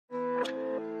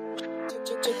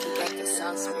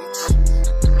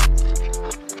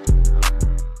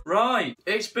Right,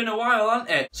 it's been a while, hasn't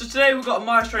it? So today we've got a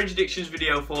My Strange Addictions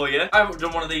video for you. I haven't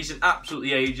done one of these in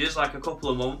absolutely ages, like a couple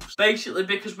of months. Basically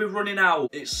because we're running out.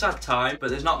 It's sad time, but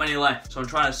there's not many left, so I'm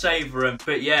trying to savour them.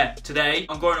 But yeah, today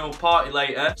I'm going to a party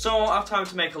later, so I won't have time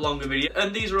to make a longer video,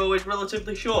 and these are always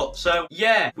relatively short. So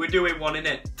yeah, we're doing one in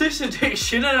it. This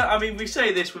addiction, I mean, we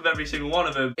say this with every single one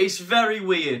of them, it's very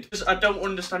weird. Because I don't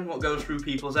understand what goes through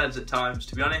people's heads at times,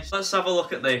 to be honest. Let's have a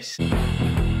look at this.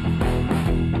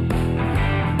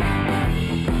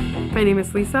 My name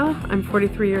is Lisa. I'm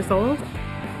 43 years old.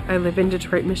 I live in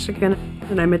Detroit, Michigan,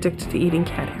 and I'm addicted to eating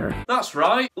cat hair. That's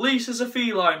right. Lisa's a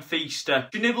feline feaster.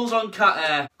 She nibbles on cat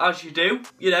hair, as you do.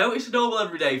 You know, it's a normal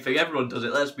everyday thing. Everyone does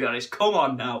it, let's be honest. Come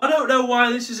on now. I don't know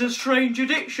why this is a strange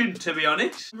addiction, to be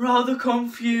honest. I'm rather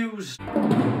confused.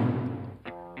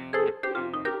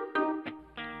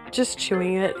 Just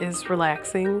chewing it is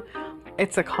relaxing.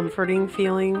 It's a comforting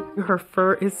feeling. Her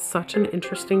fur is such an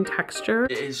interesting texture.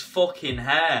 It is fucking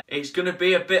hair. It's gonna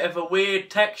be a bit of a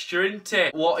weird texture, isn't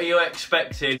it? What are you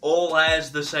expecting? All hair's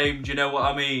the same, do you know what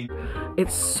I mean?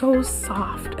 It's so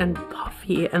soft and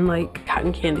puffy and like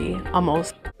cotton candy,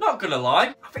 almost. Not gonna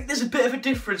lie, I think there's a bit of a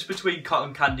difference between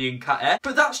cotton candy and cat hair,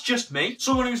 but that's just me.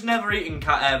 Someone who's never eaten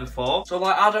cat hair before, so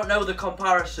like I don't know the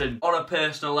comparison on a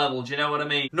personal level, do you know what I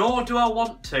mean? Nor do I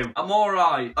want to. I'm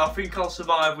alright. I think I'll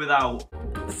survive without.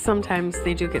 Sometimes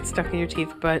they do get stuck in your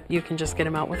teeth, but you can just get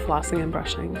them out with flossing and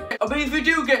brushing. I mean, if they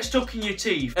do get stuck in your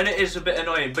teeth, and it is a bit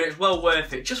annoying, but it's well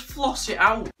worth it, just floss it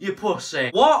out, you pussy.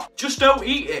 What? Just don't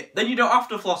eat it. Then you don't have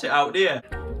to floss it out, do you?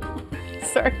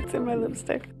 Sorry, it's in my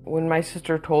lipstick. When my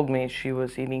sister told me she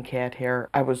was eating cat hair,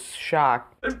 I was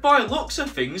shocked. And by looks of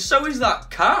things, so is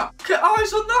that cat. Look at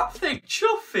eyes on that thing.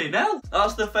 Chuffing hell.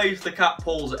 That's the face the cat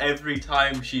pulls every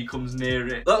time she comes near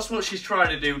it. That's what she's trying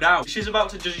to do now. She's about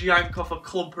to just yank off a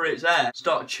clump of its hair,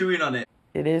 start chewing on it.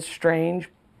 It is strange.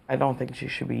 I don't think she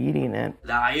should be eating it.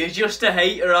 Nah, you're just a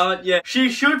hater, aren't you?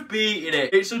 She should be eating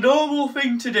it. It's a normal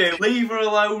thing to do. Leave her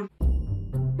alone.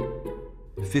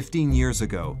 15 years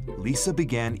ago, Lisa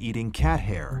began eating cat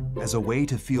hair as a way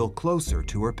to feel closer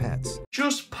to her pets.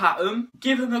 Just pat them,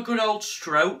 give them a good old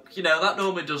stroke, you know, that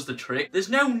normally does the trick. There's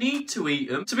no need to eat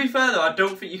them. To be fair though, I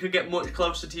don't think you could get much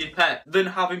closer to your pet than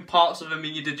having parts of them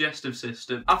in your digestive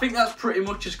system. I think that's pretty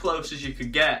much as close as you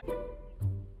could get.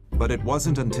 But it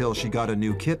wasn't until she got a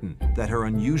new kitten that her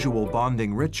unusual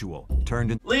bonding ritual turned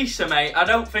into... Lisa, mate, I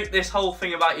don't think this whole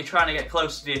thing about you trying to get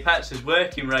closer to your pets is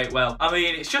working right well. I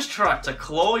mean, it's just trying to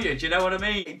claw you, do you know what I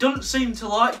mean? It doesn't seem to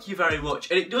like you very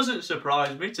much, and it doesn't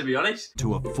surprise me, to be honest.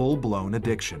 ...to a full-blown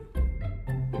addiction.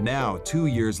 Now, 2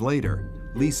 years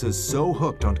later, Lisa's so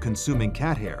hooked on consuming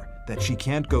cat hair that she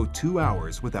can't go 2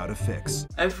 hours without a fix.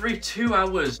 Every 2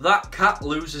 hours, that cat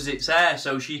loses its hair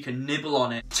so she can nibble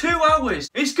on it. 2 hours!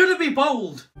 It's gonna be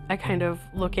bold! I kind of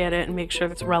look at it and make sure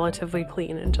it's relatively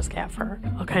clean and just cat fur.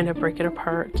 I'll kind of break it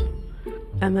apart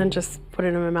and then just put it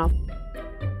in my mouth.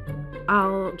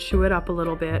 I'll chew it up a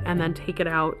little bit and then take it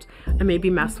out and maybe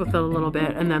mess with it a little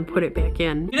bit and then put it back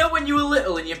in. You know when you were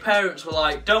little and your parents were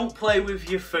like, don't play with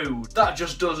your food? That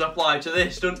just does apply to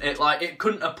this, doesn't it? Like, it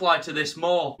couldn't apply to this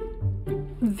more.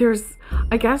 There's,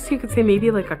 I guess you could say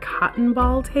maybe like a cotton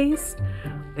ball taste.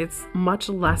 It's much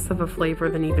less of a flavor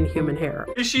than even human hair.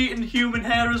 Is she eating human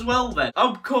hair as well then?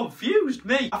 I'm confused,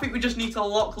 me. I think we just need to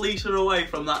lock Lisa away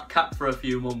from that cat for a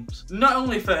few months. Not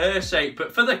only for her sake,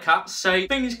 but for the cat's sake.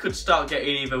 Things could start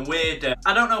getting even weirder.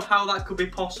 I don't know how that could be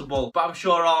possible, but I'm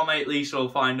sure our mate Lisa will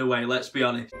find a way, let's be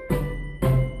honest.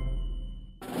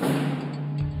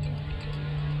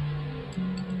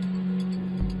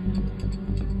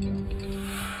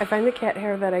 I find the cat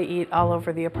hair that I eat all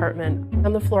over the apartment,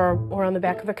 on the floor or on the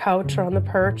back of the couch or on the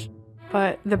perch,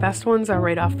 but the best ones are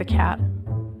right off the cat.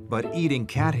 But eating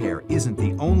cat hair isn't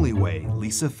the only way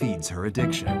Lisa feeds her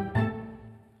addiction.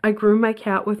 I groom my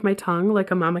cat with my tongue like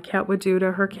a mama cat would do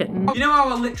to her kitten. You know how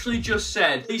I literally just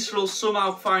said Lisa will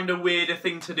somehow find a weirder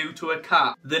thing to do to a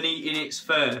cat than eating its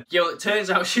fur? Yeah, well, it turns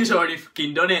out she's already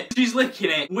fucking done it. She's licking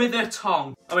it with her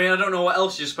tongue. I mean, I don't know what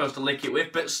else you're supposed to lick it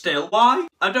with, but still. Why?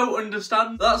 I don't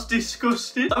understand. That's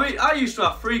disgusting. I mean, I used to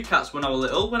have 3 cats when I was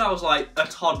little, when I was like a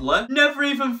toddler. Never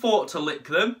even thought to lick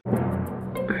them.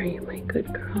 Are you my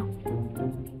good girl?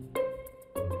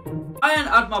 I ain't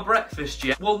had my breakfast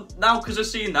yet. Well, now because I've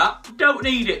seen that, don't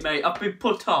need it, mate. I've been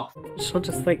put off. She'll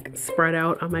just like spread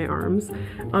out on my arms.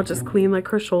 I'll just clean like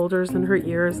her shoulders and her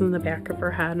ears and the back of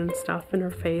her head and stuff and her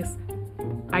face.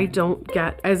 I don't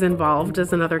get as involved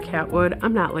as another cat would.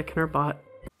 I'm not licking her butt.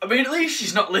 I mean, at least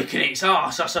she's not licking its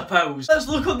arse, I suppose. Let's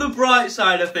look on the bright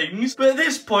side of things. But at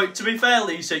this point, to be fair,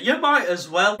 Lisa, you might as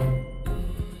well. I don't know how that could be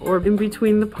possible, but I'm sure our mate Lisa will find a way. Let's be honest. I find the cat hair that I eat all over the apartment, on the floor or on the back of the couch or on the perch, but the best ones are right off the cat. There's or in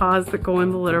between the paws that go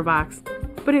in the litter box.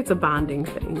 But it's a bonding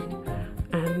thing,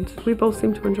 and we both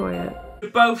seem to enjoy it. You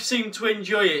both seem to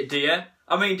enjoy it, dear.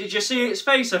 I mean, did you see its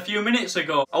face a few minutes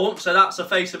ago? I won't say that's a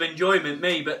face of enjoyment,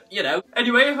 me, but, you know.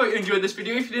 Anyway, I hope you enjoyed this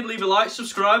video. If you did, leave a like,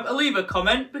 subscribe, and leave a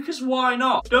comment, because why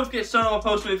not? Don't forget to turn on my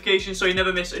post notifications so you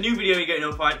never miss a new video. You get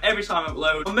notified every time I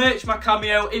upload. My merch, my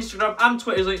Cameo, Instagram, and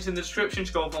Twitter's links in the description.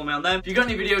 Just go and follow me on them. If you've got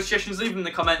any video suggestions, leave them in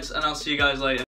the comments, and I'll see you guys later.